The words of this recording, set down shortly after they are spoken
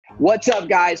What's up,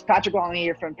 guys? Patrick Longley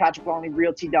here from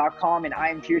PatrickLongleyRealty.com, and I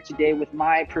am here today with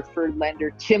my preferred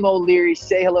lender, Tim O'Leary.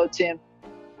 Say hello, Tim.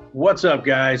 What's up,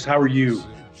 guys? How are you?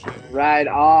 Right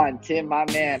on, Tim, my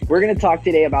man. We're going to talk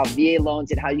today about VA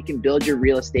loans and how you can build your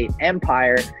real estate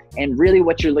empire and really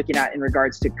what you're looking at in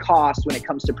regards to cost when it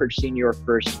comes to purchasing your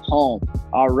first home.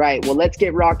 All right, well, let's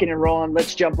get rocking and rolling.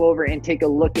 Let's jump over and take a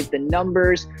look at the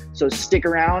numbers. So stick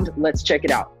around. Let's check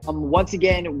it out. Once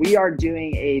again, we are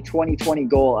doing a 2020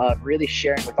 goal of really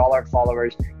sharing with all our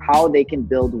followers how they can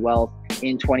build wealth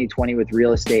in 2020 with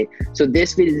real estate. So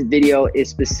this video is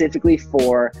specifically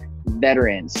for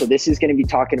veterans. So this is going to be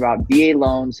talking about VA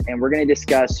loans, and we're going to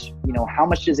discuss, how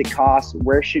much does it cost?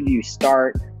 Where should you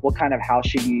start? What kind of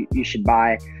house you should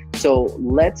buy? So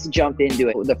let's jump into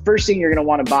it. The first thing you're going to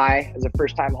want to buy as a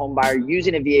first-time home buyer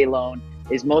using a VA loan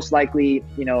is most likely,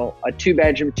 a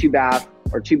 2-bedroom, 2-bath,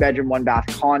 or 2-bedroom, 1-bath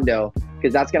condo,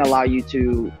 because that's going to allow you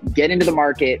to get into the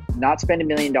market, not spend $1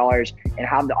 million, and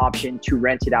have the option to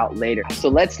rent it out later. So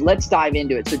let's dive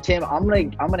into it. So Tim, I'm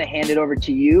gonna hand it over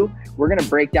to you. We're gonna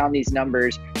break down these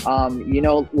numbers.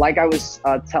 Like I was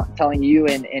telling you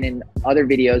and in other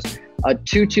videos, a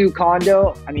 2-2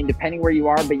 condo, I mean, depending where you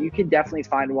are, but you can definitely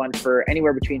find one for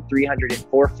anywhere between $300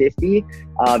 and $450,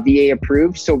 VA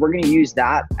approved. So we're gonna use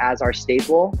that as our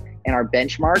staple and our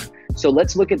benchmark. So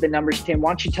let's look at the numbers. Tim,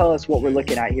 why don't you tell us what we're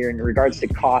looking at here in regards to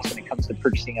cost when it comes to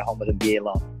purchasing a home with a VA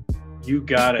loan? You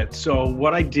got it. So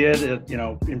what I did,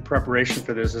 in preparation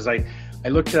for this is I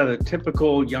looked at a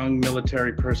typical young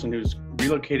military person who's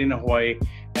relocating to Hawaii,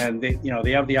 and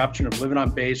they have the option of living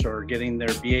on base or getting their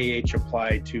BAH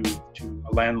applied to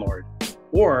a landlord,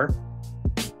 or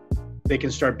they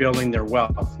can start building their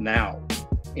wealth now.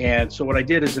 And so what I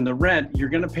did is in the rent, you're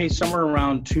going to pay somewhere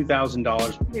around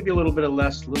 $2,000, maybe a little bit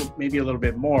less, maybe a little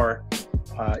bit more,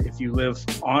 if you live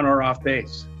on or off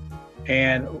base.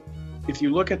 And if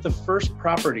you look at the first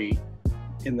property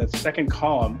in the second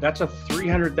column, that's a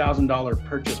 $300,000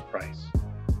 purchase price,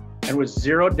 and with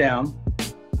zero down.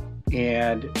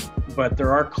 But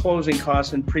there are closing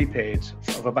costs and prepaids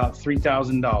of about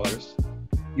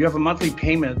 $3,000. You have a monthly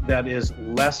payment that is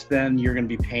less than you're going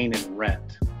to be paying in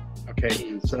rent.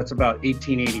 Okay, so that's about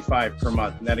 $1,885 per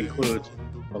month, and that includes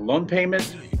the loan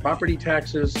payment, property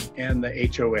taxes, and the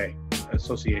HOA,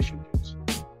 association dues.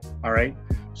 All right,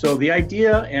 so the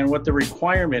idea and what the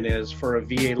requirement is for a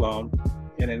VA loan,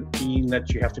 and it being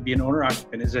that you have to be an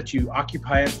owner-occupant, is that you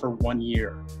occupy it for 1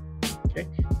 year. Okay,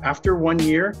 after 1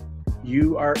 year,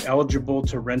 you are eligible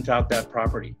to rent out that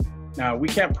property. Now, we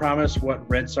can't promise what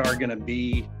rents are going to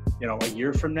be, a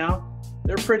year from now.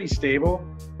 They're pretty stable,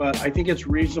 but I think it's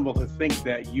reasonable to think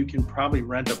that you can probably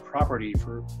rent a property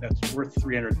that's worth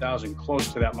 $300,000,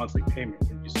 close to that monthly payment.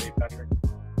 Would you say, Patrick?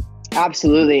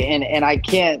 Absolutely, and I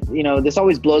can't. This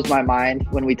always blows my mind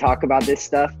when we talk about this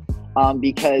stuff,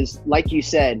 because, like you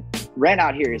said, rent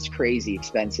out here is crazy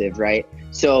expensive, right?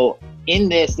 So in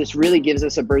this really gives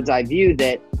us a bird's eye view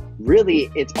that really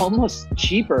it's almost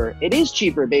cheaper. It is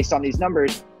cheaper based on these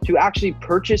numbers to actually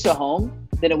purchase a home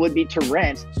than it would be to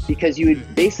rent, because you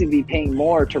would basically be paying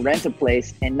more to rent a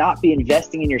place and not be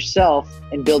investing in yourself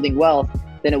and building wealth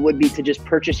than it would be to just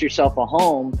purchase yourself a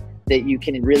home that you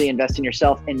can really invest in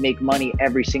yourself and make money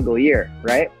every single year,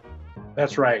 right?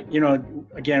 That's right.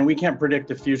 Again, we can't predict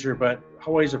the future, but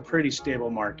Hawaii's a pretty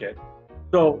stable market.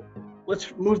 So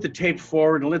let's move the tape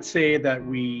forward, and let's say that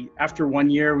after 1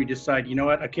 year, we decide,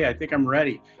 okay, I think I'm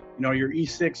ready. Your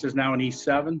E6 is now an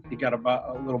E7. You got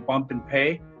a little bump in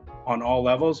pay on all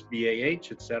levels,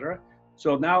 BAH, etc.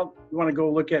 So now you want to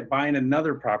go look at buying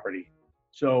another property.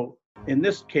 So in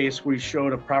this case, we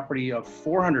showed a property of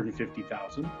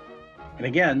 $450,000, and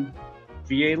again,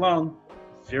 VA loan,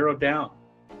 zero down.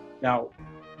 Now,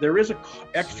 there is an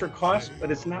extra cost, but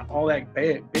it's not all that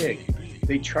big.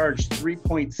 They charge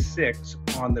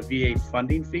 3.6 on the VA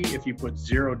funding fee if you put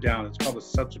zero down. It's called a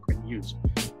subsequent use.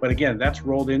 But again, that's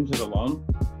rolled into the loan.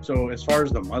 So as far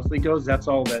as the monthly goes, that's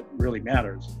all that really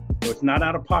matters. So it's not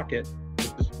out of pocket,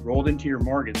 it's just rolled into your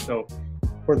mortgage. So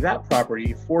for that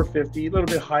property, $450, a little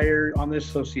bit higher on the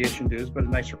association dues, but a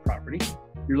nicer property,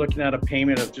 you're looking at a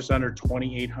payment of just under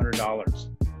 $2,800.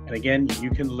 And again, you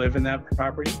can live in that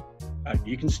property.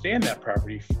 You can stay in that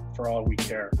property for all we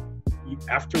care.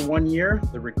 After 1 year,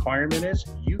 the requirement is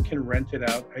you can rent it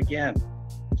out again.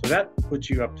 So that puts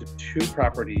you up to 2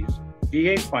 properties,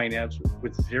 VA finance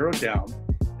with zero down.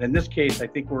 And in this case, I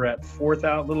think we're at a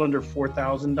little under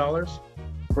 $4,000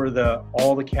 for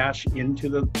all the cash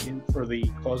for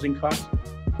the closing costs.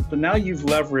 So now you've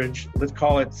leveraged, let's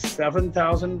call it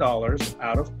 $7,000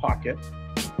 out of pocket,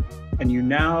 and you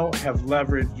now have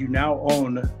leveraged, you now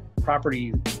own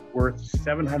property worth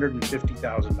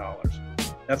 $750,000.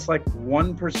 That's like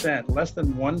 1%, less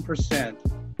than 1%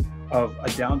 of a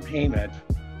down payment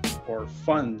or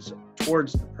funds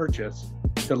towards the purchase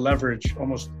to leverage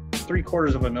almost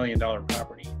 $750,000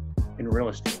 property in real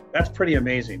estate. That's pretty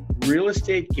amazing. Real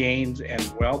estate gains and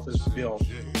wealth is built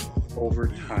over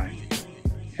time.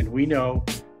 And we know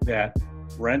that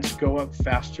rents go up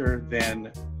faster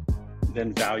than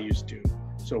values do.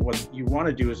 So what you want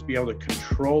to do is be able to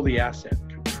control the asset,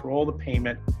 control the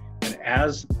payment, and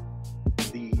as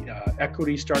the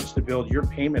equity starts to build, your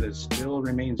payment still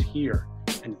remains here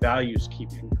and values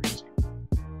keep increasing.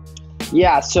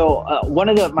 Yeah, so one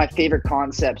of my favorite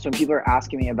concepts when people are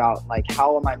asking me about like,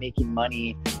 how am I making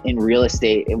money in real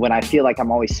estate when I feel like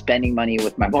I'm always spending money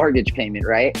with my mortgage payment,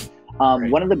 right?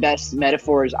 One of the best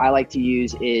metaphors I like to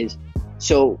use is,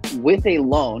 so with a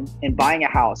loan and buying a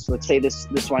house, let's say this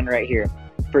one right here,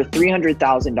 for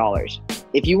 $300,000,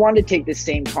 if you wanted to take the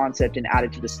same concept and add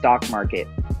it to the stock market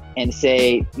and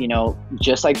say, you know,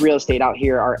 just like real estate out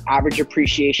here, our average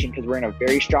appreciation, because we're in a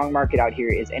very strong market out here,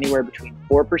 is anywhere between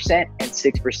 4% and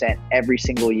 6% every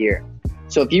single year.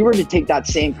 So if you were to take that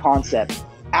same concept,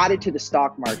 add it to the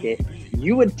stock market,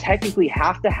 you would technically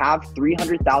have to have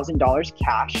 $300,000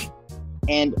 cash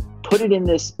and put it in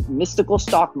this mystical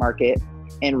stock market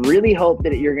and really hope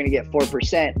that you're going to get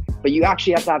 4%, but you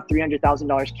actually have to have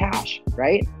 $300,000 cash,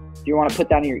 right? If you want to put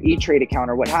that in your E-Trade account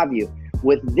or what have you.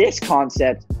 With this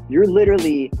concept, you're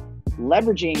literally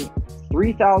leveraging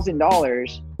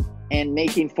 $3,000 and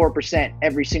making 4%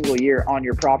 every single year on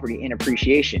your property in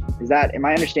appreciation. Am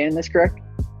I understanding this correct?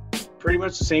 Pretty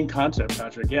much the same concept,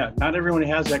 Patrick. Yeah, not everyone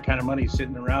has that kind of money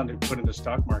sitting around and put in the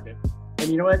stock market. And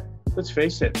you know what? Let's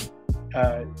face it.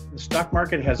 The stock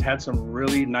market has had some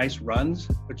really nice runs,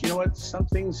 but you know what? Some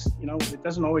things, it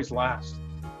doesn't always last.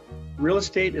 Real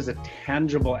estate is a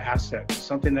tangible asset,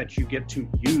 something that you get to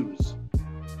use,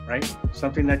 right?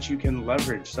 Something that you can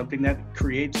leverage, something that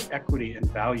creates equity and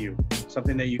value,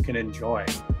 something that you can enjoy.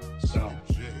 So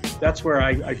that's where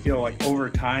I feel like over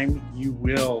time, you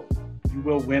will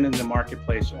win in the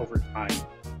marketplace over time.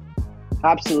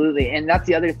 Absolutely. And that's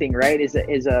the other thing, right? Is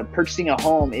purchasing a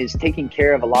home is taking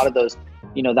care of a lot of those,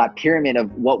 that pyramid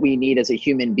of what we need as a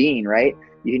human being, right?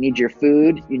 You need your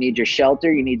food, you need your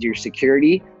shelter, you need your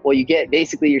security. Well, you get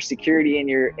basically your security and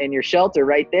your shelter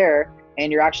right there.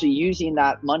 And you're actually using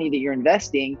that money that you're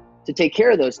investing to take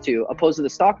care of those two, opposed to the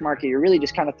stock market. You're really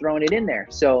just kind of throwing it in there.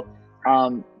 So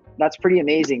that's pretty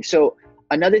amazing. So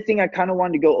another thing I kind of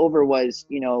wanted to go over was,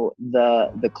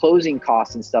 the closing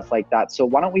costs and stuff like that. So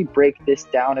why don't we break this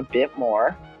down a bit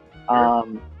more?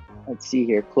 Let's see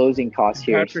here, closing costs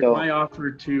here. Patrick, my offer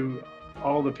to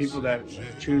all the people that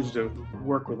choose to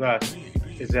work with us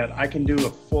is that I can do a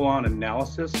full-on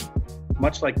analysis,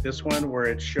 much like this one, where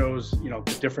it shows,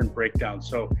 the different breakdowns.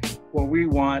 So what we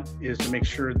want is to make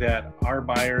sure that our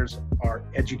buyers are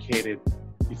educated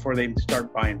before they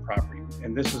start buying property.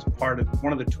 And this is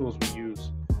one of the tools we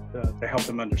use to help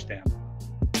them understand.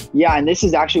 Yeah, and this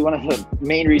is actually one of the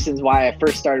main reasons why I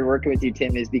first started working with you,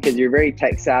 Tim, is because you're very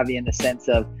tech savvy in the sense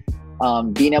of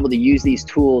being able to use these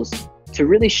tools to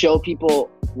really show people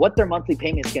what their monthly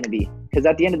payment is going to be. Because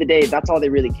at the end of the day, that's all they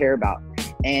really care about.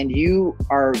 And you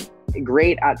are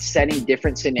great at setting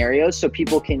different scenarios so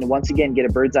people can once again get a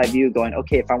bird's eye view going,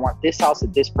 okay, if I want this house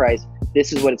at this price,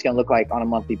 this is what it's going to look like on a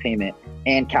monthly payment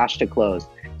and cash to close.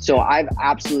 So I've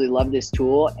absolutely loved this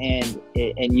tool, and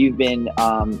you've been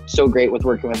so great with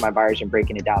working with my buyers and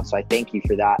breaking it down. So I thank you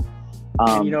for that.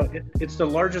 It's the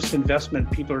largest investment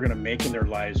people are going to make in their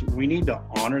lives. We need to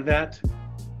honor that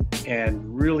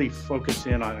and really focus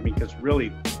in on it. Because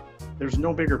really, there's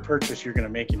no bigger purchase you're going to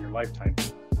make in your lifetime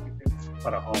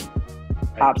but a home.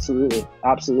 Right?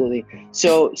 Absolutely.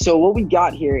 So what we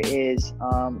got here is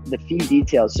the fee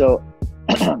details. So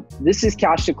this is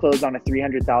cash to close on a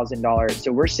 $300,000.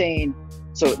 So we're saying,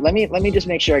 let me just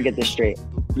make sure I get this straight.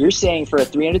 You're saying for a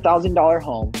 $300,000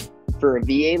 home for a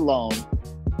VA loan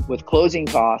with closing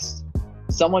costs,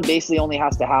 someone basically only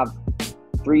has to have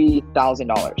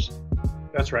 $3,000.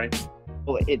 That's right.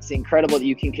 Well, it's incredible that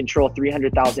you can control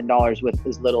 $300,000 with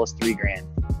as little as $3,000.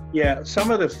 Yeah,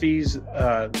 some of the fees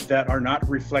that are not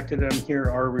reflected in here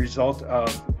are a result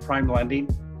of prime lending.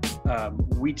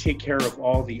 We take care of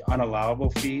all the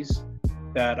unallowable fees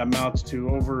that amounts to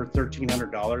over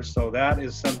 $1,300. So that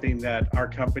is something that our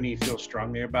company feels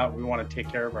strongly about. We want to take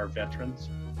care of our veterans.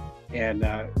 And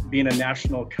being a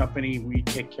national company, we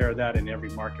take care of that in every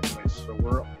marketplace. So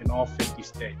we're in all 50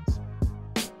 states.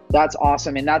 That's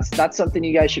awesome. And that's something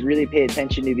you guys should really pay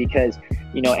attention to, because,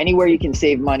 anywhere you can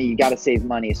save money, you got to save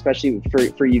money, especially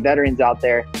for you veterans out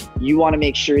there. You want to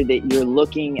make sure that you're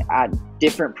looking at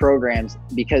different programs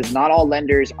because not all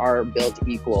lenders are built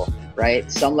equal,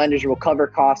 right? Some lenders will cover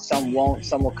costs, some won't,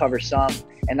 some will cover some.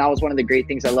 And that was one of the great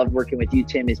things I love working with you,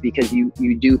 Tim, is because you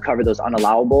do cover those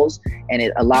unallowables, and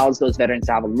it allows those veterans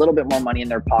to have a little bit more money in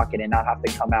their pocket and not have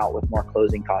to come out with more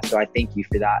closing costs. So I thank you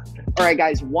for that. All right,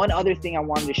 guys, one other thing I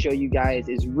wanted to show you guys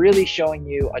is really showing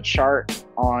you a chart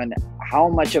on how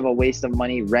much of a waste of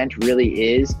money rent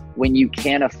really is when you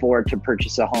can't afford to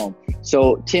purchase a home.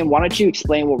 So Tim, why don't you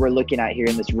explain what we're looking at here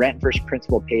in this rent versus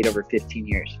principal paid over 15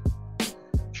 years?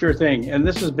 Sure thing. And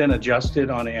this has been adjusted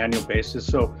on an annual basis.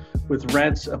 So with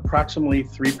rents, approximately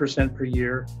 3% per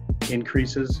year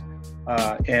increases.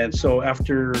 And so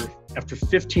after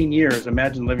 15 years,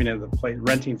 imagine living in the place,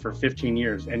 renting for 15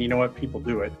 years. And you know what? People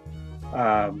do it.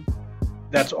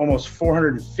 That's almost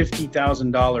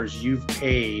 $450,000 you've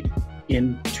paid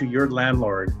into your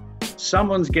landlord.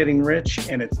 Someone's getting rich,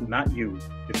 and it's not you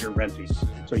if you're renting.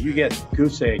 So you get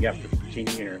goose egg after 15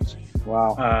 years.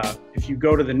 Wow. If you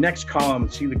go to the next column,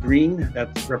 see the green,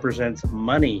 that represents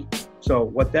money. So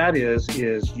what that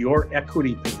is your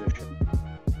equity position.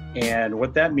 And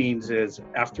what that means is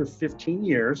after 15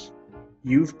 years,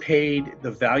 you've paid,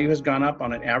 the value has gone up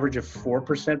on an average of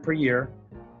 4% per year,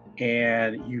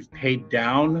 and you've paid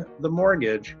down the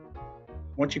mortgage.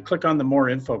 Once you click on the more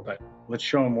info button, let's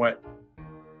show them what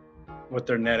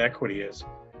their net equity is.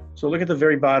 So look at the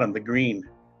very bottom, the green.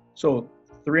 So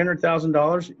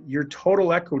 $300,000, your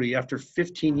total equity after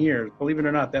 15 years, believe it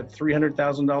or not, that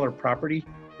 $300,000 property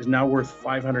is now worth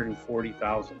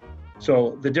 $540,000.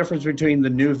 So the difference between the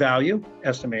new value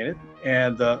estimated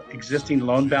and the existing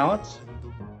loan balance,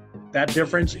 that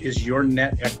difference is your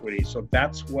net equity. So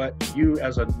that's what you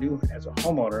as a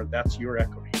homeowner, that's your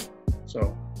equity.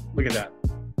 So look at that.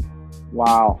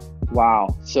 Wow.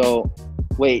 So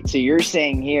wait, so you're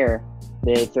saying here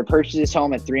that if they purchase this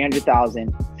home at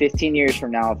 $300,000, 15 years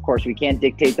from now, of course, we can't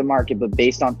dictate the market, but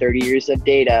based on 30 years of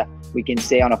data, we can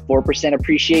say on a 4%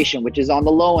 appreciation, which is on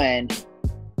the low end,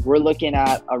 we're looking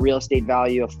at a real estate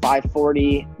value of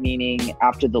 $540, meaning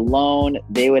after the loan,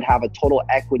 they would have a total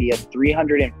equity of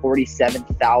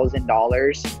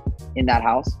 $347,000 in that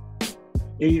house.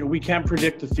 We can't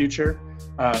predict the future.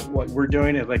 What we're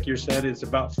doing, is, like you said, is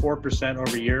about 4%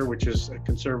 over year, which is a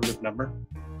conservative number.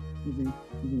 Mm-hmm.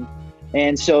 Mm-hmm.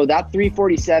 And so that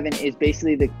 347 is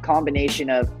basically the combination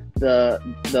of the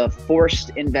forced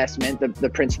investment, the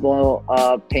principal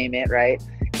payment, right?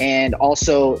 And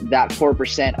also that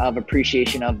 4% of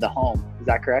appreciation of the home. Is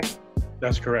that correct?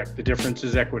 That's correct. The difference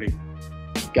is equity.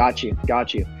 Got you.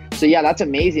 So yeah, that's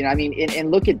amazing. I mean,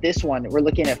 and look at this one. We're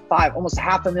looking at almost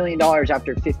 $500,000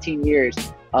 after 15 years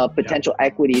of potential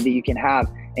equity that you can have.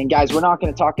 And guys, we're not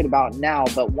going to talk about now,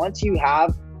 but once you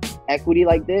have equity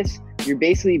like this, you're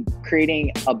basically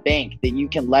creating a bank that you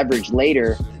can leverage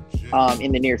later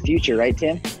in the near future, right,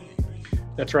 Tim?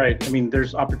 That's right. I mean,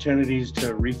 there's opportunities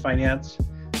to refinance,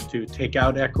 to take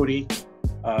out equity.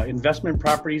 Investment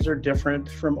properties are different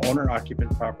from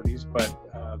owner-occupant properties, but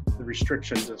the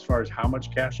restrictions as far as how much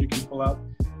cash you can pull out.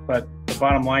 But the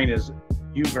bottom line is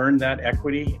you've earned that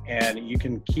equity and you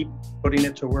can keep putting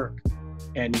it to work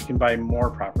and you can buy more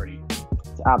property.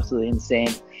 It's absolutely insane.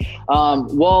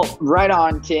 Well, right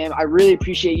on, Tim. I really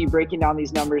appreciate you breaking down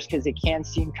these numbers because it can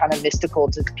seem kind of mystical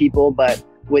to people, but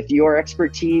with your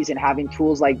expertise and having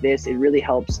tools like this, it really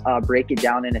helps break it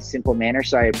down in a simple manner.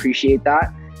 So I appreciate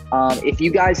that. If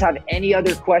you guys have any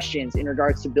other questions in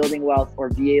regards to building wealth or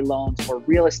VA loans or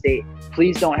real estate,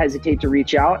 please don't hesitate to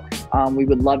reach out. We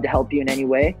would love to help you in any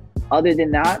way. Other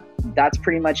than that, that's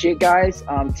pretty much it, guys.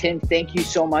 Tim, thank you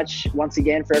so much once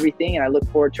again for everything, and I look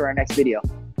forward to our next video.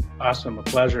 Awesome. A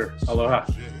pleasure. Aloha.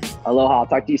 Aloha. I'll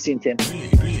talk to you soon, Tim.